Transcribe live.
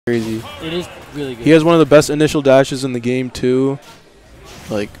crazy. It is really good. He has one of the best initial dashes in the game too.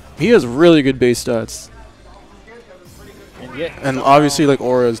 Like, he has really good base stats. And obviously, like,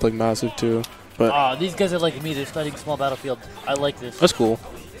 aura is like massive too. But these guys are like me. They're studying small battlefield. I like this. that's cool.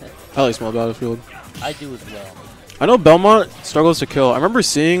 I like small battlefield. I do as well. I know Belmont struggles to kill. I remember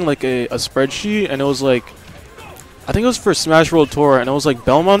seeing like a spreadsheet, and it was like, I think it was for Smash World Tour, and it was like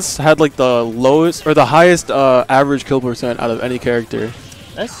Belmont's had like the lowest or the highest average kill percent out of any character.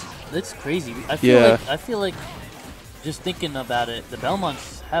 That's crazy. I feel like just thinking about it, the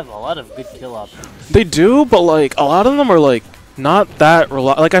Belmonts have a lot of good kill options. They do, but like a lot of them are like not that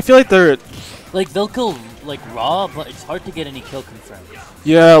like I feel like they're like they'll kill like raw, but it's hard to get any kill confirmed.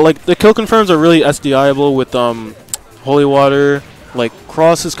 Yeah, like the kill confirms are really SDIable with Holy Water. Like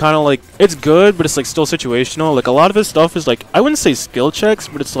Cross is kind of like, it's good, but it's like still situational. Like a lot of his stuff is like, I wouldn't say skill checks,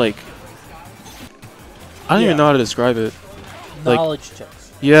 but it's like, I don't even know how to describe it. Knowledge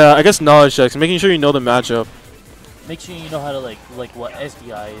checks. Yeah, I guess knowledge checks, making sure you know the matchup. Make sure you know how to like what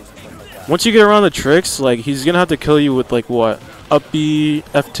SDI is and stuff like that. Once you get around the tricks, like he's gonna have to kill you with like what, up B,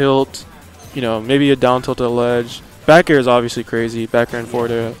 F tilt, you know, maybe a down tilt to the ledge. Back air is obviously crazy, back air and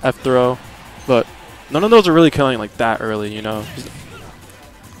forward air, F throw, but none of those are really killing like that early, you know.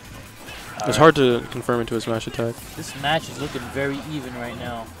 It's hard to confirm into a smash attack. This match is looking very even right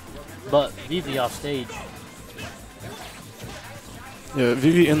now, but Vivi off stage. Yeah,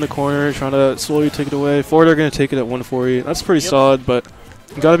 Vivi in the corner, trying to slowly take it away. Forward are going to take it at 140. That's pretty solid, but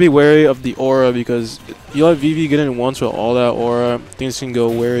you got to be wary of the aura, because you let Vivi get in once with all that aura, things can go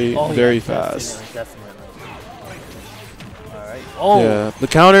very fast. Definitely. Alright. Oh! Yeah, the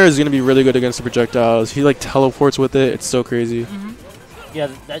counter is going to be really good against the projectiles. He like teleports with it. It's so crazy. Yeah,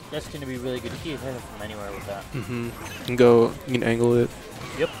 that's going to be really good. You can hit it from anywhere with that. You can angle it.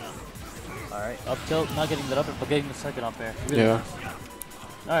 Yep. Alright, up tilt, not getting that up air, but getting the second up air. Really Yeah. nice.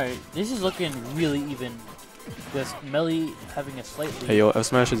 Alright, this is looking really even. Just Meli having a slight lead. Hey, yo, F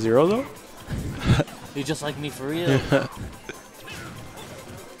smash is 0 though? You're just like me for real.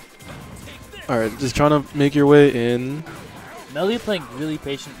 Alright, just trying to make your way in. Meli playing really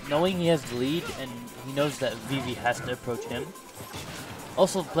patient, knowing he has the lead, and he knows that Vivi has to approach him.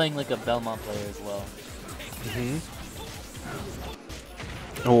 Also playing like a Belmont player as well.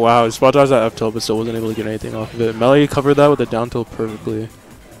 Oh wow, his spot dodged that F tilt, but still wasn't able to get anything off of it. Meli covered that with a down tilt perfectly.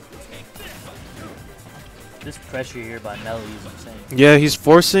 This pressure here by Meli is insane. Yeah, he's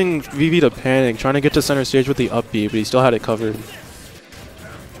forcing Vivi to panic, trying to get to center stage with the up B, but he still had it covered.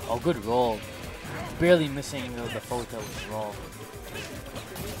 Oh, good roll. Barely missing the forward tilt with the roll.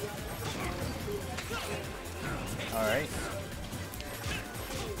 Alright.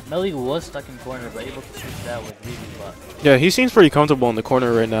 Meli was stuck in corner, but able to switch that with Vivi, but Yeah, he seems pretty comfortable in the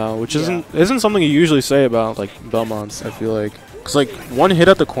corner right now, which isn't something you usually say about like Belmonts, I feel like. Cause like one hit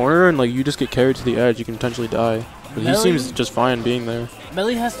at the corner and like you just get carried to the edge, you can potentially die. But he seems just fine being there.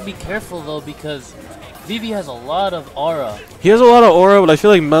 Meli has to be careful though, because Vivi has a lot of aura. He has a lot of aura, but I feel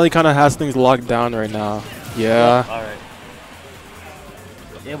like Meli kind of has things locked down right now. Yeah. Alright.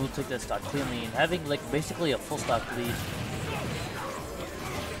 Able to take that stock cleanly and having like basically a full stock lead.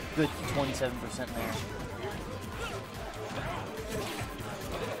 Good 27% there.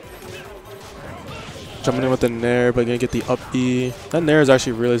 Jumping in with the Nair, but gonna get the up B. That Nair is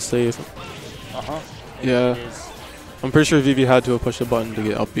actually really safe. Yeah. I'm pretty sure Vivi had to have pushed the button to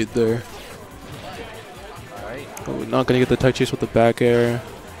get up B there. Alright. Oh, not gonna get the tech chase with the back air.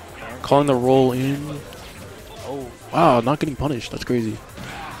 Calling the roll in. Oh. Wow, not getting punished. That's crazy.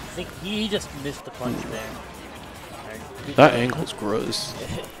 I think he just missed the punch there. Right, that angle's gross.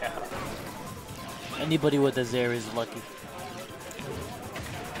 Yeah. Anybody with a Zair is lucky.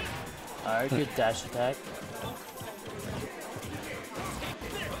 Alright, good dash attack.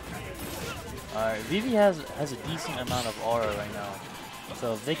 Alright, Vivi has a decent amount of aura right now.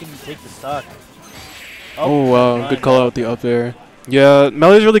 So if they can take the stock. Oh wow, good call out with the up air. Yeah,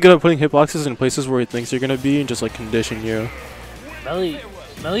 Meli's really good at putting hitboxes in places where he thinks you're gonna be and just like condition you.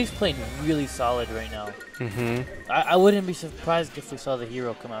 Meli's playing really solid right now. I wouldn't be surprised if we saw the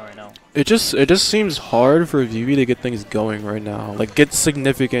hero come out right now. It just seems hard for Vivi to get things going right now. Like get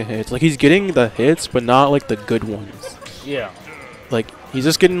significant hits. Like he's getting the hits, but not like the good ones. Yeah. Like he's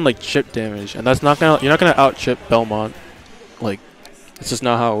just getting like chip damage, and that's not gonna. You're not gonna out chip Belmont. Like it's just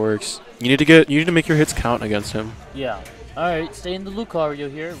not how it works. You need to make your hits count against him. Yeah. All right, stay in the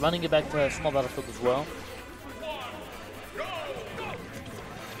Lucario here, running it back to a small battlefield as well.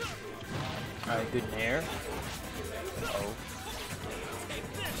 Alright, good nair. Oh.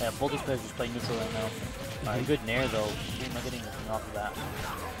 Yeah, both these players just play neutral right now. Alright, good nair though. He's not getting anything off of that.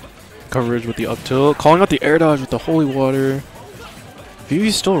 Coverage with the up tilt. Calling out the air dodge with the holy water.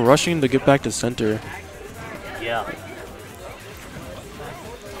 Vivi's still rushing to get back to center. Yeah.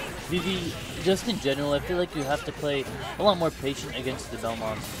 Vivi, just in general, I feel like you have to play a lot more patient against the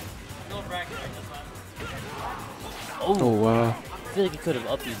Belmonts. Oh, wow. I feel like he could have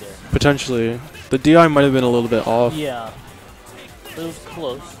upped you there. Potentially. The DI might have been a little bit off. Yeah. But it was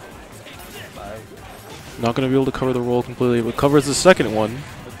close. Alright. Not going to be able to cover the roll completely, but covers the second one.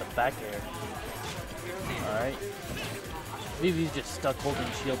 With the back air. Alright. Vivi's just stuck holding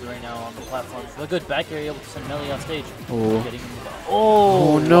shield right now on the platform. A good back air able to send Meli off stage. Oh.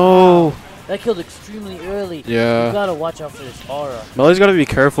 Oh No. Wow. That killed extremely early. Yeah. You gotta watch out for this aura. Meli's got to be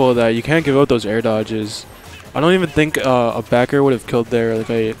careful of that. You can't give out those air dodges. I don't even think a backer would have killed there, like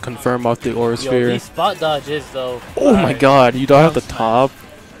a confirm off the aura sphere. These spot dodges though. Oh my god, you don't have the top.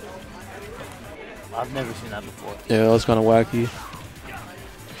 I've never seen that before. Yeah, that's kind of wacky.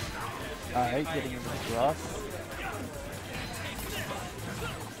 Alright, getting into the cross.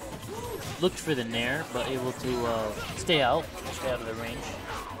 Looked for the nair, but able to stay out of the range.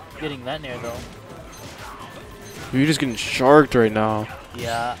 Getting that nair though. You're just getting sharked right now.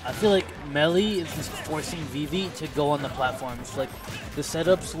 Yeah, I feel like Meli is just forcing Vivi to go on the platforms. Like the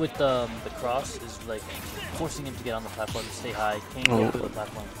setups with the cross is like forcing him to get on the platform, to stay high. Can't get to the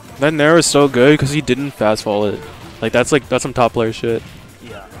platform. That nair is so good because he didn't fast fall it. Like that's some top player shit.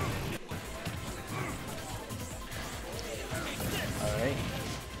 Yeah. All right.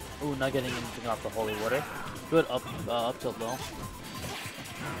 Ooh, not getting anything off the holy water. Good up tilt though.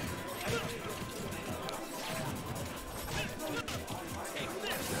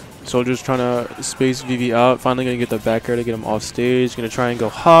 So just trying to space Vivi out. Finally gonna get the back air to get him off stage. Gonna try and go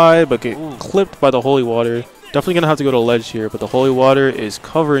high, but get clipped by the holy water. Definitely gonna have to go to ledge here, but the holy water is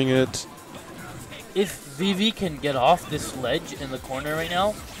covering it. If Vivi can get off this ledge in the corner right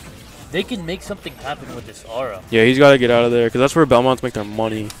now, they can make something happen with this aura. Yeah, he's got to get out of there because that's where Belmonts make their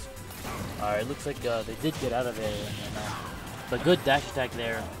money. All right, looks like they did get out of there. But good dash attack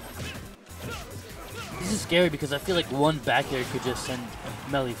there. This is scary because I feel like one back air could just send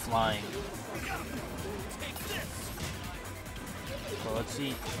Meli flying. So let's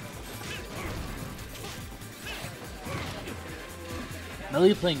see.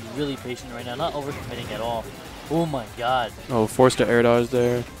 Meli playing really patient right now, not overcommitting at all. Oh my god. Oh, forced to air dodge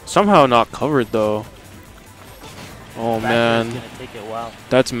there. Somehow not covered though. Oh man. Gonna take it, wow.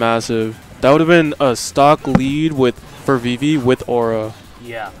 That's massive. That would have been a stock lead for Vivi with aura.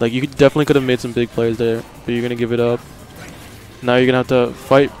 Yeah. Like you definitely could have made some big plays there, but you're gonna give it up. Now you're gonna have to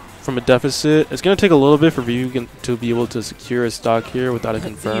fight from a deficit. It's gonna take a little bit for Vivi to be able to secure a stock here without a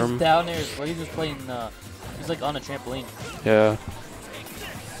confirm. He's down there, where he's just playing. He's like on a trampoline. Yeah.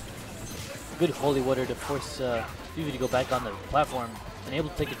 Good holy water to force Vivi to go back on the platform and able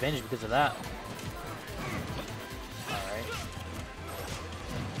to take advantage because of that. Alright.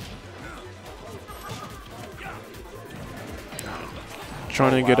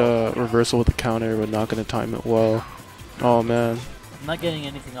 Trying to get a reversal with the counter, but not going to time it well. Oh, man. I'm not getting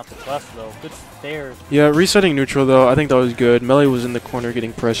anything off the cross, though. Good fair. Yeah, resetting neutral, though. I think that was good. Meli was in the corner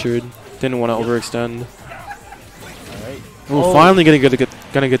getting pressured. Didn't want to overextend. Alright. Oh, finally gonna get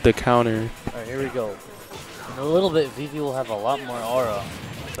the counter. Alright, here we go. In a little bit, Vivi will have a lot more aura.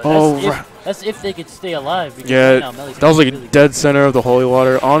 But that's if they could stay alive. Yeah, right now, that was like really dead center of the holy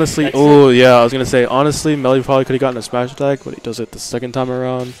water. Honestly, oh yeah, I was gonna say honestly, Meli probably could have gotten a smash attack, but he does it the second time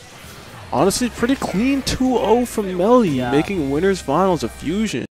around. Honestly, pretty clean 2-0 from Meli, making winners finals of Fusion.